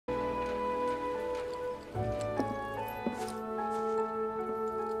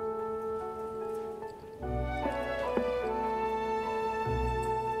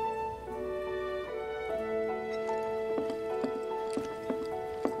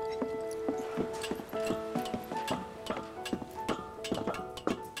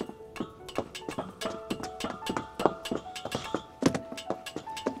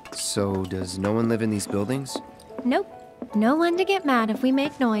So, does no one live in these buildings? Nope. No one to get mad if we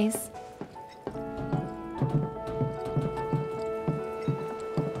make noise.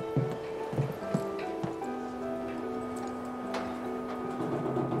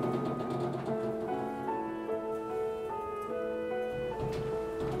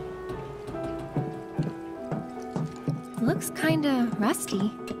 Looks kinda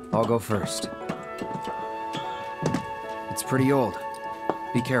rusty. I'll go first. It's pretty old.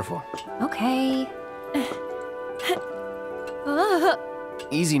 Be careful. Okay.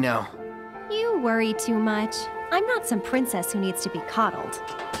 Easy now. You worry too much. I'm not some princess who needs to be coddled.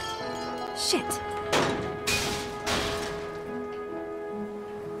 Shit.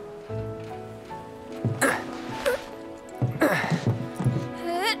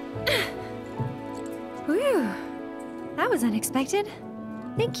 Whew. That was unexpected.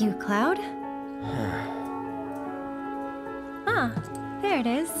 Thank you, Cloud. Ah, there it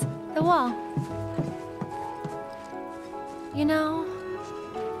is. The wall. You know,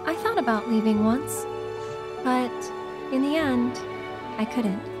 I thought about leaving once, but in the end, I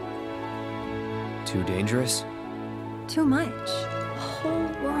couldn't. Too dangerous? Too much. The whole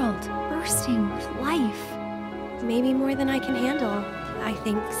world bursting with life. Maybe more than I can handle, I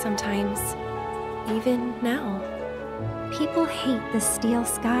think sometimes. Even now. People hate the steel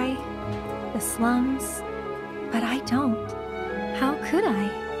sky, the slums, but I don't. How could I?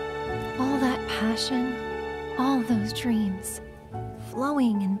 All that passion, all those dreams,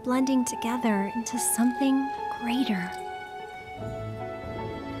 flowing and blending together into something greater.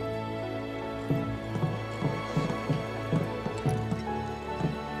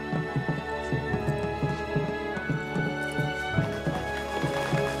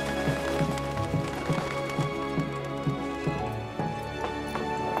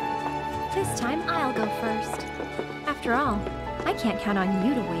 This time I'll go first. After all, I can't count on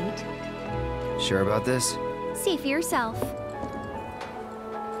you to wait. Sure about this? See for yourself.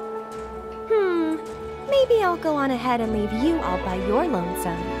 Maybe I'll go on ahead and leave you all by your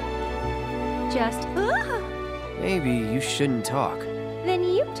lonesome. Just, Maybe you shouldn't talk. Then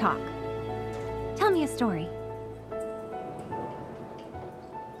you talk. Tell me a story.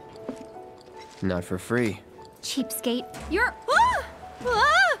 Not for free. Cheapskate. You're...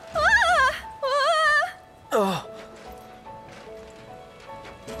 Oh.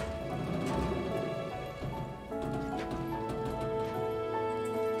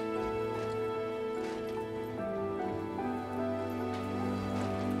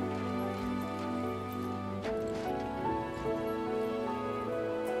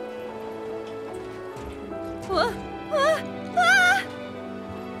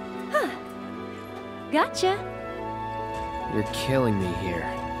 Gotcha. You're killing me here.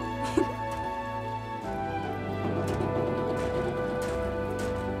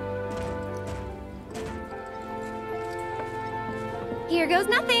 Here goes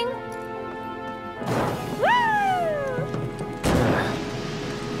nothing.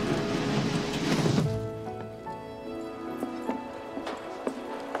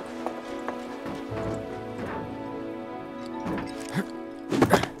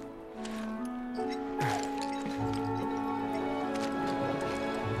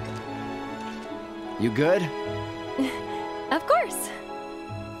 You good? Of course.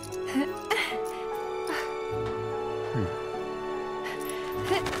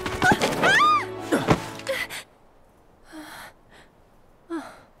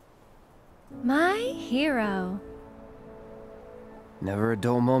 My hero. Never a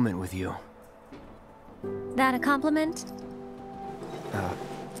dull moment with you. That a compliment?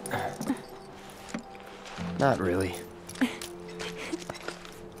 Not really.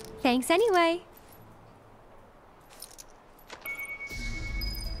 Thanks anyway.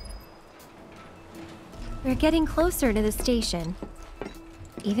 We're getting closer to the station.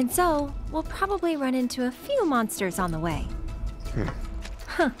 Even so, we'll probably run into a few monsters on the way.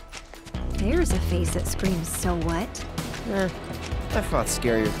 Huh. There's a face that screams, "So what?" I fought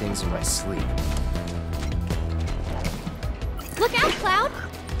scarier things in my sleep. Look out, Cloud!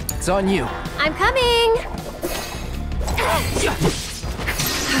 It's on you. I'm coming!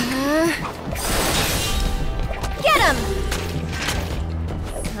 Get him!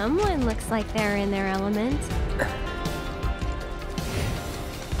 Someone looks like they're in their element.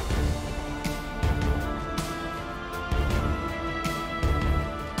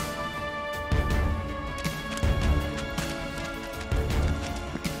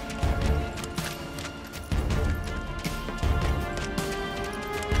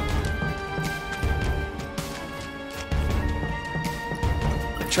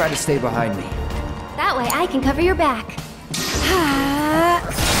 Try to stay behind me. That way I can cover your back.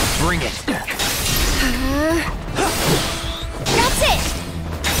 Bring it. That's it!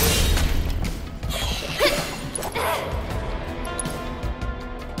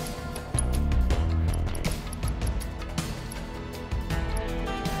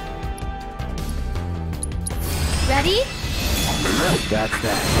 Ready? That's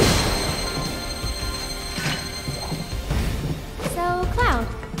that. So, Cloud,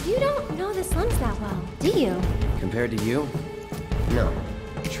 you don't know the slums that well, do you? Compared to you? No.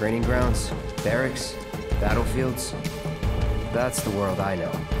 Training grounds, barracks, battlefields. That's the world I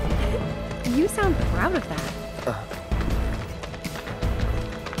know. You sound proud of that.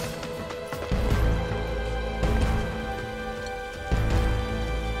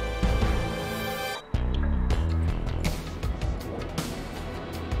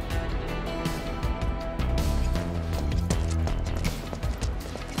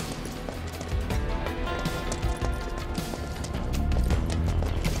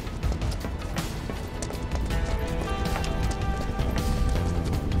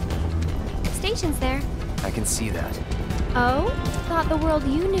 Stations there. I can see that. Oh? Thought the world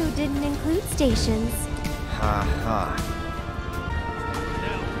you knew didn't include stations. Ha ha.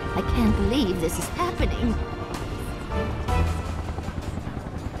 I can't believe this is happening.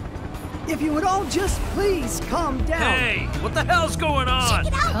 If you would all just please calm down. Hey, what the hell's going on?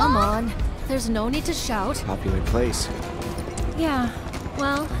 Come on. There's no need to shout. Popular place. Yeah,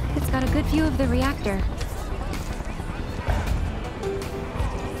 well, it's got a good view of the reactor.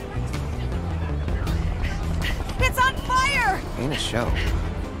 It's on fire! Ain't a show.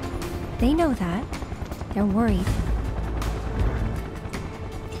 They know that. They're worried.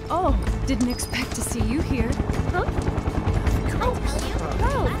 Oh, didn't expect to see you here. Huh? Oh,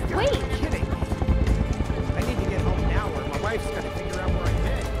 Rose, wait! Kidding. I need to get home now or my wife's gonna figure out where I've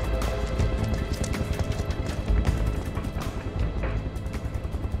been.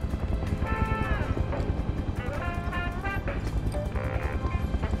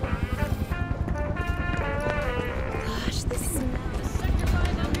 Gosh, this is...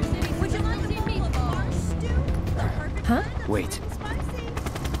 Huh? Wait.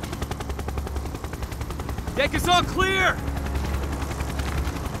 Deck is all clear!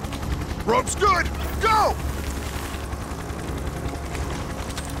 Rope's good! Go!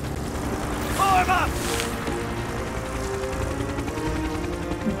 Oh, I'm up!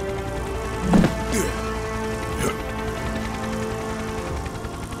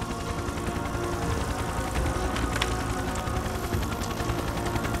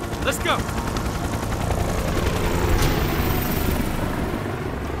 Let's go!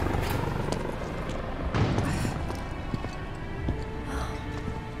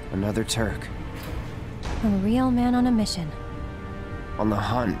 Another Turk. A real man on a mission. On the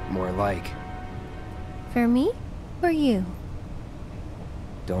hunt, more like. For me? Or you?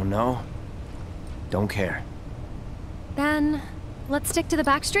 Don't know. Don't care. Then, let's stick to the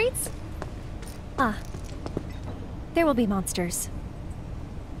back streets? Ah. There will be monsters.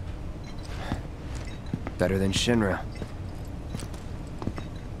 Better than Shinra.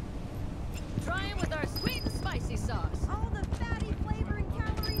 Try it with our sweet and spicy sauce. All the fatty flavor and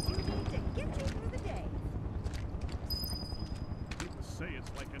calories you need to get you through the day. People say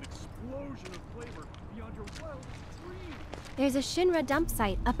it's like an explosion of flavor beyond your wildest dreams. There's a Shinra dump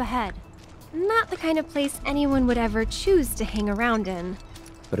site up ahead. Not the kind of place anyone would ever choose to hang around in.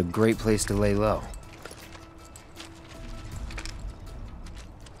 But a great place to lay low.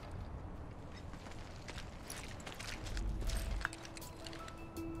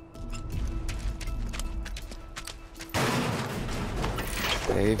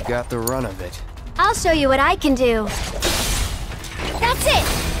 They've got the run of it. I'll show you what I can do. That's it!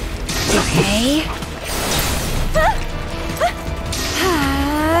 Okay.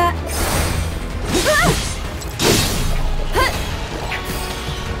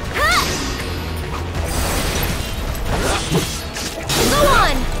 Go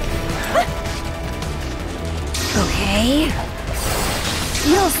on! Okay.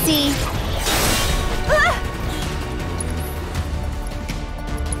 You'll see.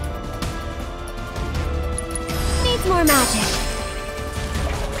 Needs more magic.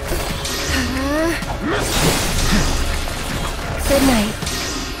 Good night.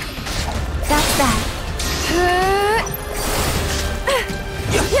 That's that.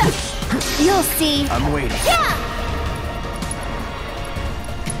 You'll see. I'm waiting. Yeah!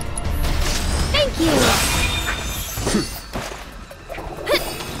 Thank you.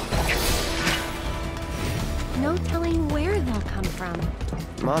 No telling where they'll come from.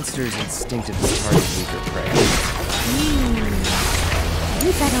 Monsters instinctively target weaker prey.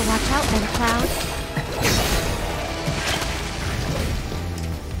 You better watch out then, Cloud.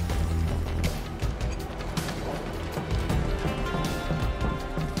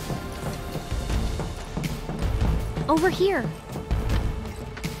 Over here.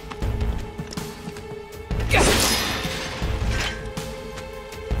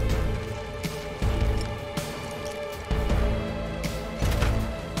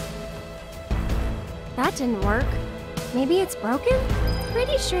 That didn't work. Maybe it's broken?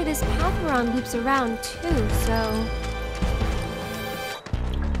 Pretty sure this path we're on loops around too, so...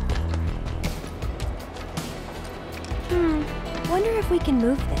 Wonder if we can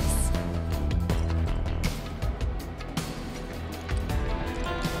move this.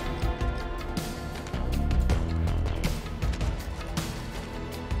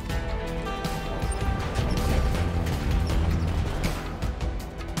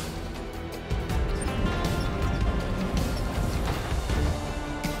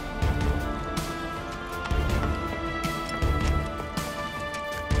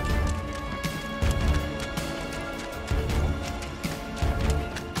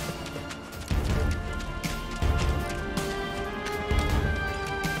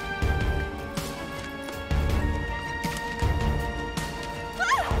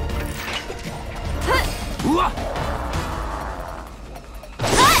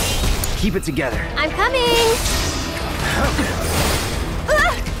 Keep it together. I'm coming!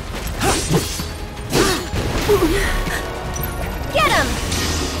 Get him!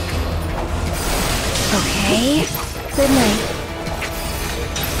 Okay. Good night.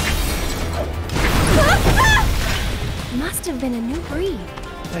 Must have been a new breed.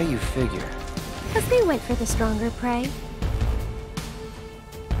 How do you figure? Because they went for the stronger prey.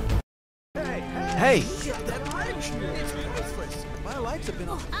 Hey! My lights have been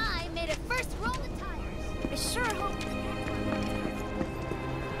on. I made it first roll the tires. I sure hope.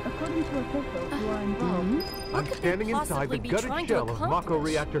 According to officials who are involved, I'm standing inside the gutted shell of Mako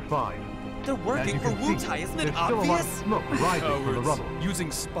Reactor 5. They're working for Wu-Tai, isn't it There's still a lot of obvious? smoke rising from the rubble.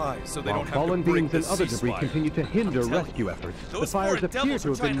 Using spies so they While don't have fallen to break beams and the other debris ceasefire. continue to hinder I'm telling rescue you, efforts, the those fires foreign appear devils to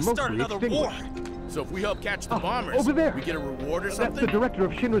are have trying been to start mostly another war. extinguished. So if we help catch the bombers, over there. we get a reward or That's something? the director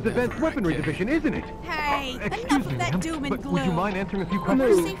of Shinra's Advanced Weaponry Division, isn't it? Hey, Excuse enough me, of that ma'am, doom and but gloom. would you mind answering a few We're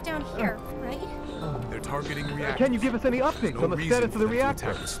questions? safe down here, right? They're targeting reactors. Can you give us any updates No on the reason status of for the them to reactor?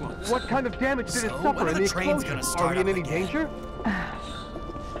 attack the slopes. What kind of damage did it So, suffer when in are the the trains explosion? gonna start Are we in up any again? danger?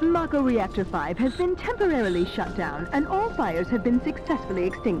 Mako Reactor 5 has been temporarily shut down, and all fires have been successfully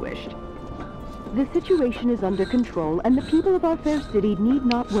extinguished. The situation is under control, and the people of our fair city need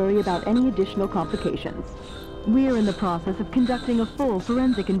not worry about any additional complications. We're in the process of conducting a full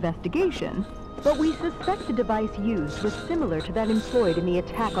forensic investigation, but we suspect the device used was similar to that employed in the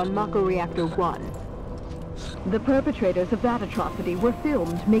attack on Mako Reactor 1. The perpetrators of that atrocity were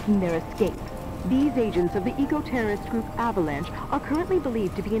filmed making their escape. These agents of the eco-terrorist group Avalanche are currently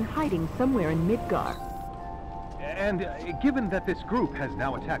believed to be in hiding somewhere in Midgar. And given that this group has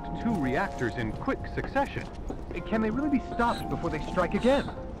now attacked 2 reactors in quick succession, can they really be stopped before they strike again?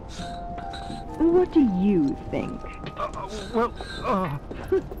 What do you think?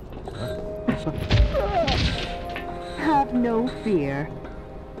 Have no fear.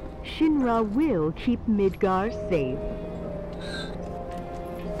 Shinra will keep Midgar safe.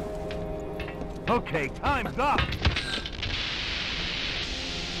 Okay, time's up!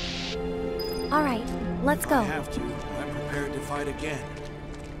 All right, let's go. I have to. I'm prepared to fight again.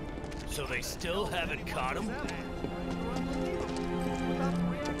 So they still haven't caught him?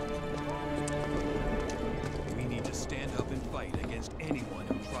 We need to stand up and fight against anyone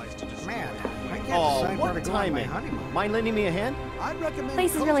who tries to destroy Man, I can't Oh, decide where to what go on my timing. honeymoon. Mind lending me a hand? I'd recommend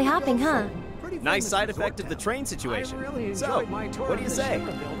Place is really hopping, huh? Nice side effect of the train situation. I really So, enjoyed my tour what do of you the say?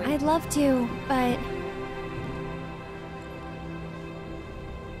 Shinra building. I'd love to, but...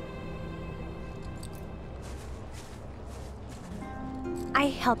 I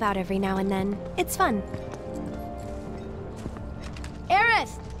help out every now and then. It's fun.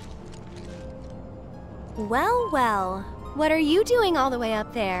 Aerith! Well, well. What are you doing all the way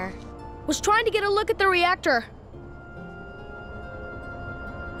up there? Was trying to get a look at the reactor.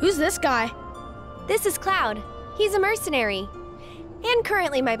 Who's this guy? This is Cloud. He's a mercenary. And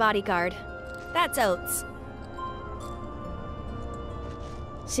currently my bodyguard. That's Oates.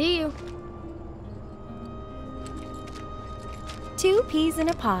 See you. 2 peas in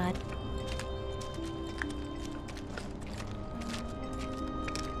a pod.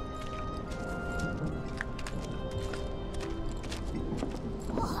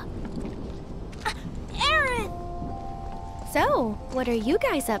 Aerith! So, what are you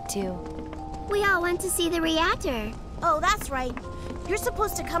guys up to? We all went to see the reactor. Oh, that's right. You're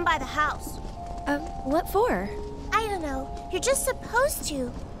supposed to come by the house. What for? I don't know. You're just supposed to.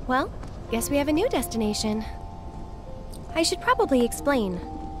 Well, guess we have a new destination. I should probably explain.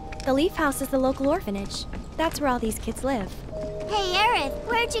 The Leaf House is the local orphanage. That's where all these kids live. Hey, Aerith,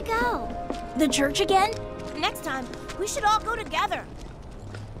 where'd you go? The church again? Next time, we should all go together.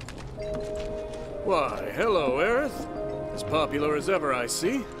 Why, hello, Aerith. As popular as ever, I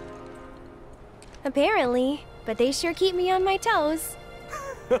see. Apparently, but they sure keep me on my toes.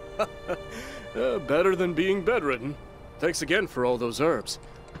 Better than being bedridden. Thanks again for all those herbs.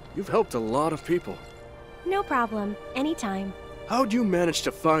 You've helped a lot of people. No problem. Anytime. How'd you manage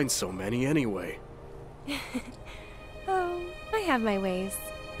to find so many anyway? Oh, I have my ways.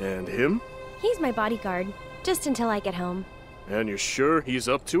 And him? He's my bodyguard, just until I get home. And you're sure he's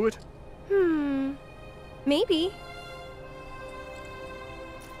up to it? Maybe.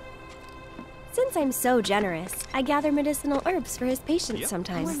 Since I'm so generous, I gather medicinal herbs for his patients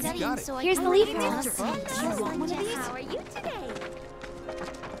sometimes. Here's the Leaf House. How are you today?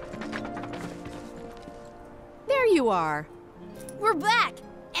 There you are. We're back,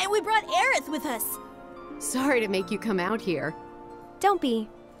 and we brought Aerith with us. Sorry to make you come out here. Don't be.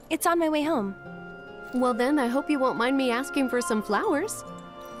 It's on my way home. Well then, I hope you won't mind me asking for some flowers.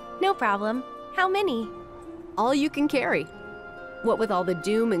 No problem. How many? All you can carry. What with all the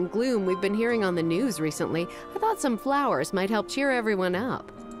doom and gloom we've been hearing on the news recently, I thought some flowers might help cheer everyone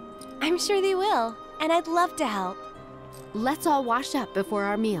up. I'm sure they will, and I'd love to help. Let's all wash up before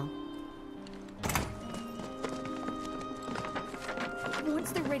our meal.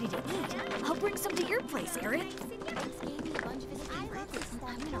 Once they're ready to eat, I'll bring some to your place, Aerith.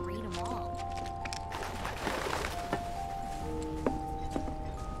 I'm gonna read them all.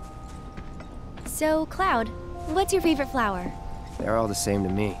 So, Cloud, what's your favorite flower? They're all the same to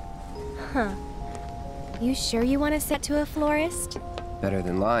me. Huh. You sure you want to send to a florist? Better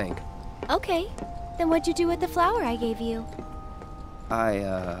than lying. Okay. Then what'd you do with the flower I gave you?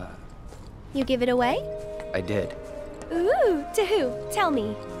 You give it away? I did. Ooh, to who? Tell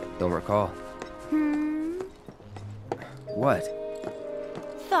me. Don't recall. What?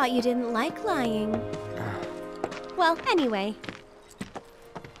 Thought you didn't like lying. Well, anyway.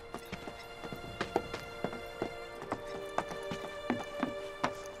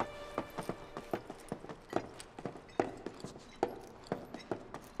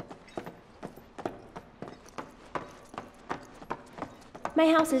 My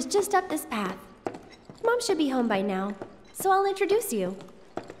house is just up this path. Mom should be home by now, so I'll introduce you.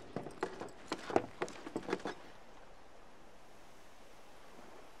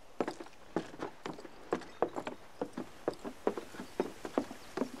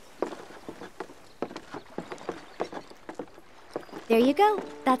 There you go.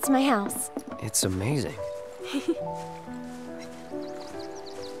 That's my house. It's amazing.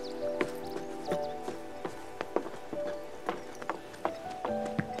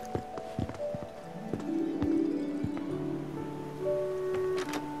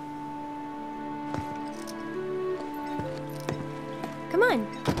 Come on.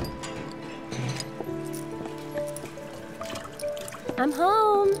 I'm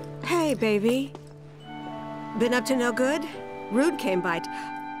home. Hey, baby. Been up to no good? Rude came by.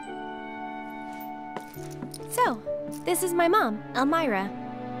 So, this is my mom, Elmira.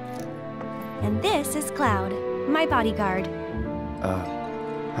 And this is Cloud, my bodyguard.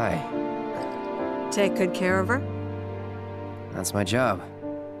 Hi. Take good care of her? That's my job.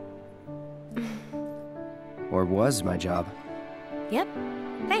 Or was my job. Yep,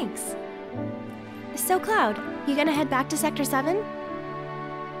 thanks. So, Cloud, you gonna head back to Sector 7?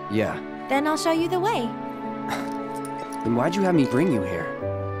 Yeah. Then I'll show you the way. Then why'd you have me bring you here?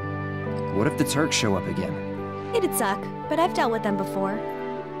 What if the Turks show up again? It'd suck, but I've dealt with them before.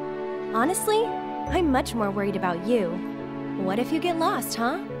 Honestly, I'm much more worried about you. What if you get lost,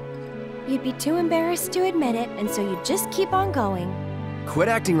 huh? You'd be too embarrassed to admit it, and so you'd just keep on going. Quit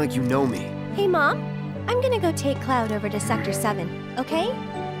acting like you know me. Hey, Mom, I'm gonna go take Cloud over to Sector 7, okay?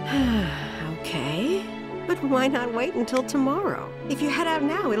 Okay. But why not wait until tomorrow? If you head out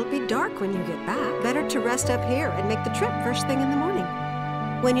now, it'll be dark when you get back. Better to rest up here and make the trip first thing in the morning,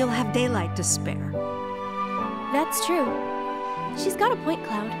 when you'll have daylight to spare. That's true. She's got a point,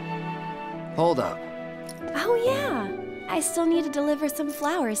 Cloud. Hold up. Oh, yeah. I still need to deliver some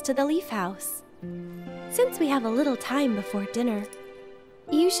flowers to the Leaf House. Since we have a little time before dinner,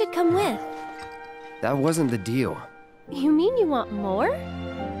 you should come with. That wasn't the deal. You mean you want more?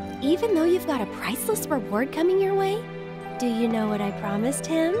 Even though you've got a priceless reward coming your way? Do you know what I promised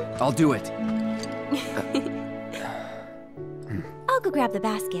him? I'll do it. I'll go grab the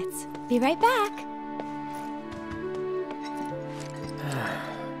baskets. Be right back.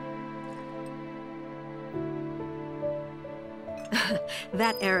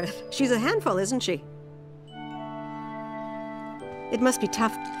 That Aerith. She's a handful, isn't she? It must be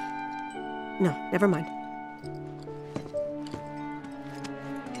tough. No, never mind.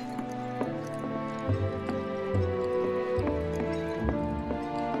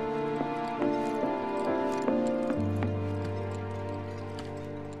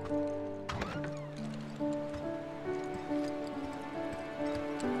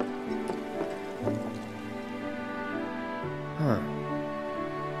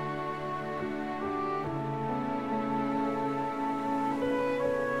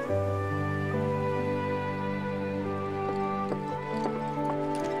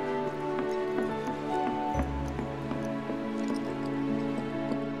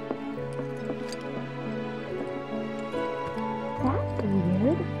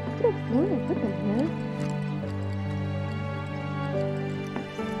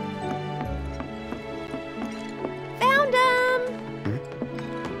 Found him!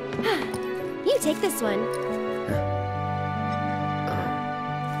 You take this one.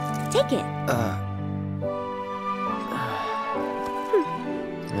 Take it.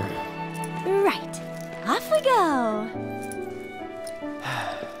 Right. Off we go.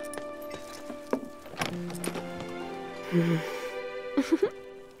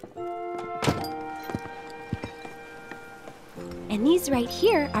 And these right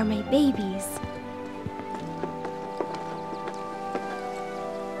here are my babies.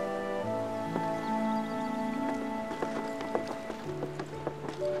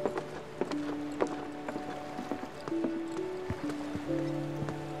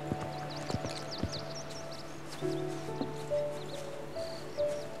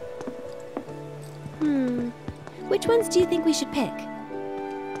 Which ones do you think we should pick?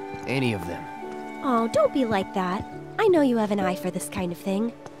 Any of them. Oh, don't be like that. I know you have an eye for this kind of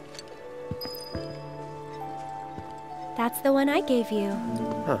thing. That's the one I gave you.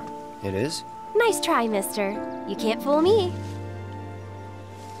 Huh. It is? Nice try, mister. You can't fool me.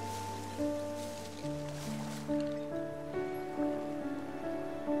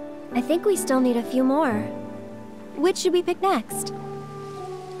 I think we still need a few more. Which should we pick next?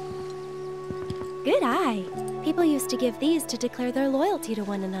 Good eye. People used to give these to declare their loyalty to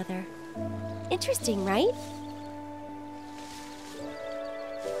one another. Interesting, right?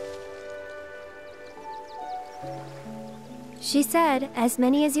 She said, as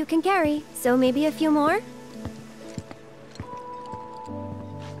many as you can carry, so maybe a few more?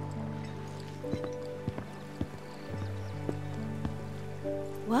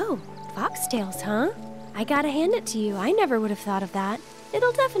 Whoa, foxtails, huh? I gotta hand it to you. I never would have thought of that.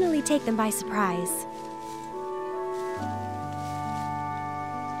 It'll definitely take them by surprise.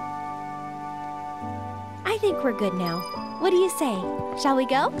 I think we're good now. What do you say? Shall we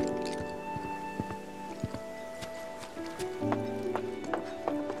go?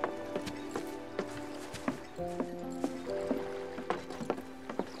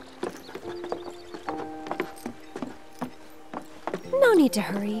 No need to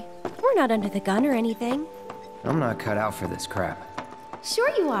hurry. We're not under the gun or anything. I'm not cut out for this crap. Sure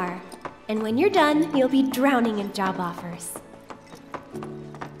you are. And when you're done, you'll be drowning in job offers.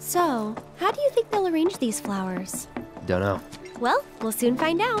 So, how do you think they'll arrange these flowers? Dunno. Well, we'll soon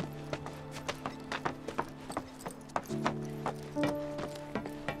find out.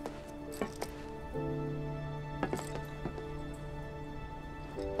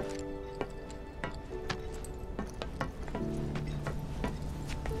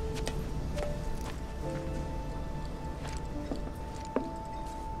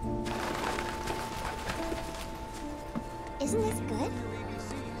 Isn't this good?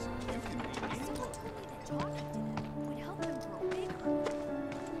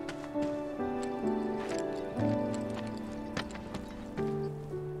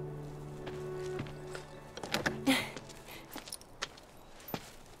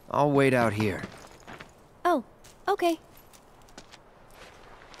 I'll wait out here. Oh, okay.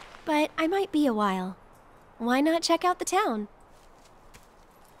 But I might be a while. Why not check out the town?